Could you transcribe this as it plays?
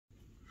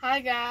Hi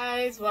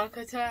guys,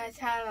 welcome to our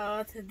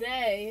channel.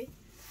 Today,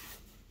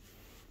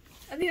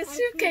 Aaliyah's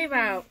tooth came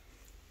out.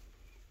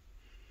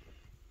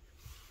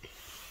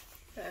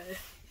 So,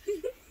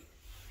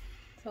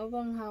 tell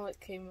them how it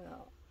came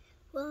out.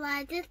 Well,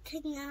 I just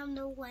took out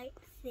the white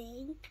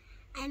thing,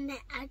 and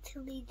it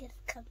actually just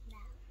comes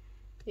out.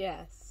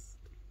 Yes.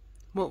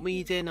 What were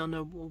you doing on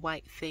a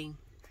white thing?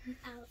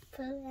 I'll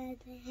put it in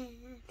the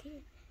hand,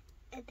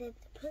 and then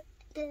put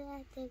it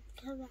and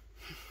come out.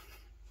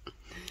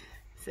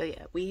 So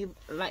yeah, we've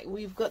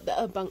got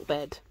a bunk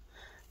bed.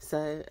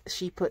 So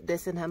she put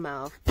this in her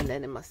mouth, and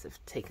then it must have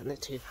taken the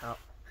tooth out.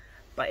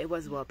 But it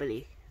was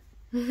wobbly,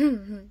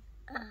 don't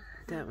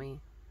we?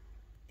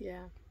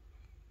 Yeah.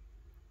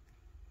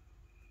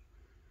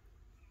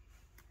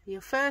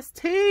 Your first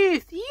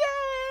tooth! Yay!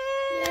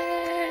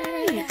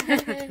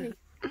 Yay!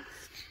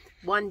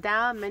 One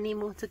down, many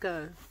more to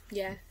go.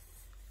 Yes.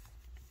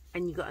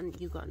 And you got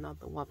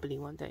another wobbly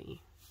one, don't you?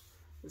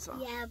 As well.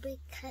 Yeah,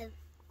 because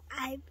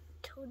I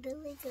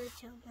totally go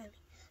to mommy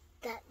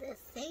that the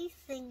same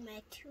thing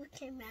my tooth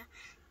came out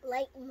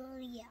like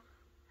Maria.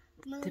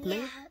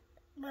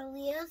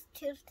 Maria's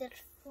tooth just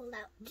fell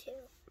out too.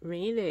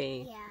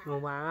 Really? Yeah.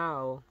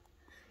 Wow.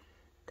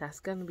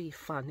 That's gonna be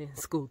fun in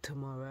school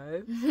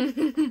tomorrow.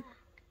 I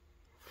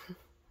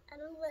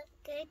don't want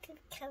their tooth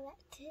to come out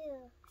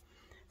too.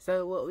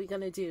 So what are we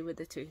gonna do with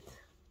the tooth?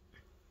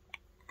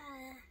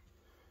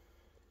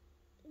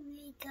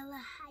 We gonna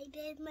hide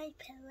it in my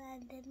pillow,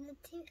 and then the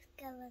tooth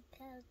gonna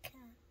come.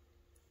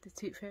 The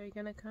tooth fairy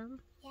gonna come?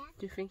 Yeah.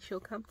 Do you think she'll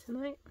come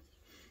tonight?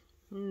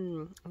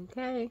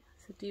 Okay.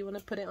 So do you want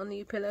to put it on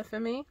your pillow for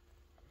me?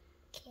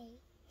 Okay.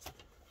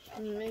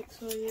 And make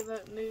sure you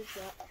don't move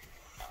that.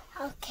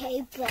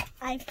 Okay, but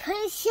I'm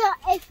pretty sure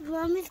if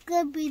Mom is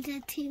gonna be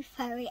the tooth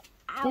fairy,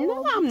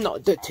 No, I'm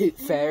not the tooth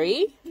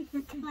fairy.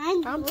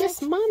 I'm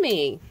just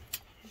Mummy.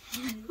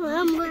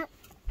 Mom,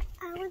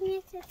 I want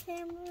you to stay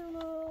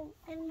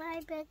in my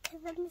bed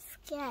because I'm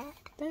scared.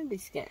 Don't be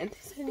scared.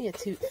 It's only a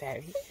tooth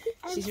fairy.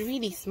 She's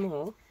really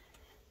small.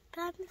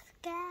 But I'm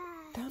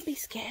scared. Don't be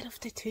scared of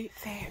the tooth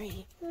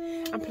fairy.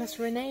 And plus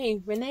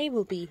Renae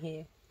will be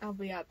here. I'll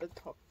be at the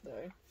top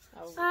though.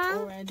 I'm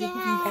Already. scared.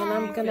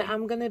 And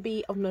I'm gonna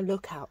be on the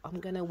lookout. I'm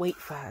gonna wait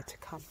for her to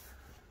come.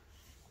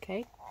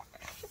 Okay?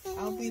 So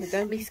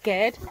don't be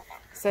scared.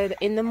 So that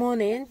in the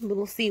morning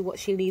we'll see what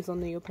she leaves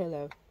on your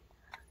pillow.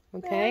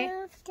 Okay?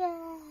 I'm scared.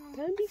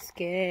 Don't be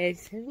scared.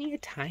 It's only a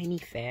tiny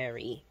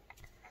fairy.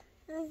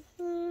 Alright.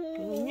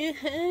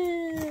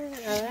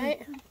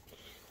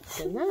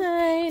 Good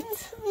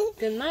night.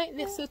 Good night,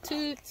 little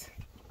tooth.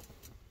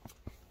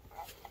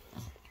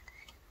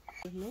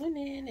 Good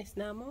morning. It's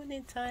now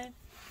morning time.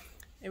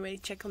 You ready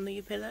to check on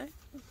your pillow?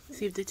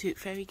 See if the tooth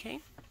fairy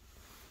came?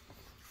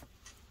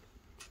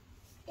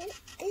 It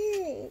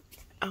is.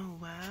 Oh,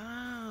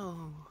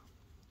 wow.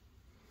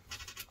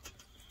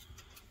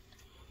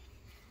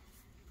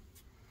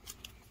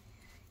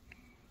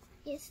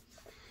 Yes.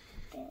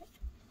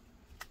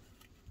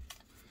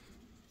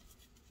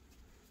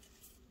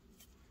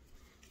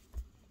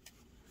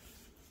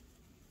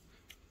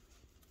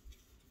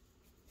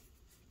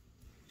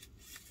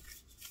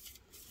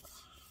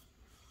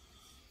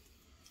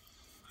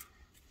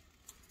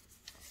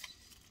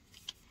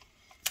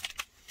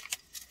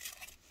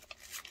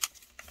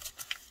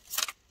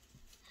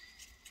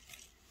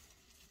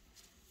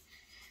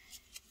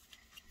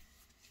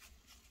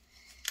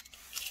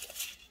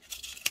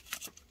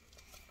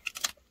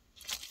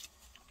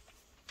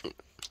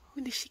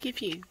 What did she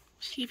give you?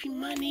 She gave you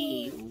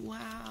money.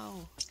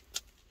 Wow.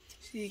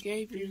 She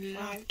gave you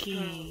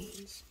Lucky.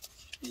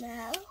 £5.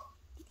 No.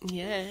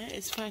 Yeah,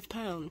 it's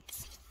 £5.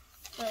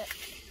 But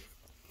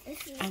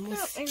this is And not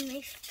what's- in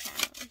this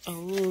pound.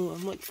 Oh,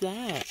 and what's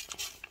that?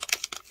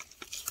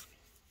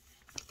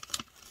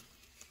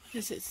 What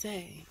does it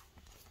say?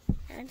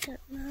 I don't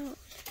know.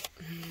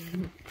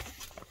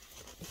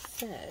 It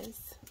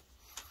says,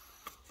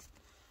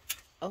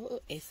 oh,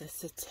 it's a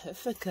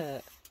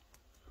certificate.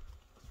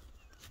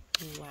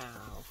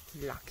 Wow,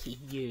 lucky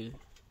you.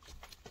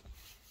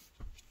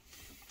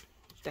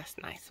 That's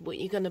nice. What are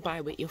you going to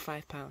buy with your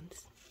 £5?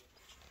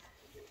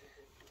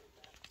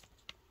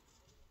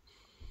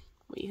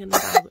 What are you going to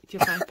buy with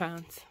your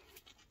 £5?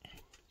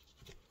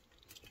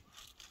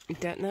 You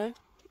don't know?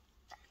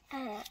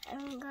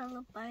 I'm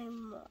gonna buy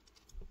more.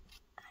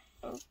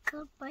 I'm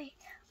gonna buy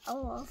a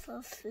lot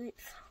of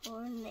sweets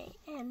for Nate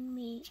and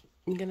me,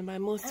 You're going to buy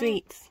more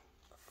sweets?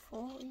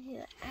 for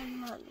you and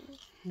Mommy.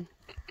 Yeah,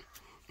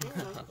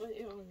 but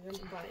you're going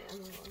to buy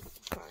anyone's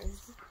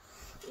prize.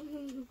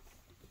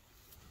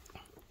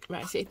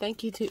 Right, say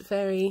thank you, Tooth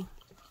Fairy.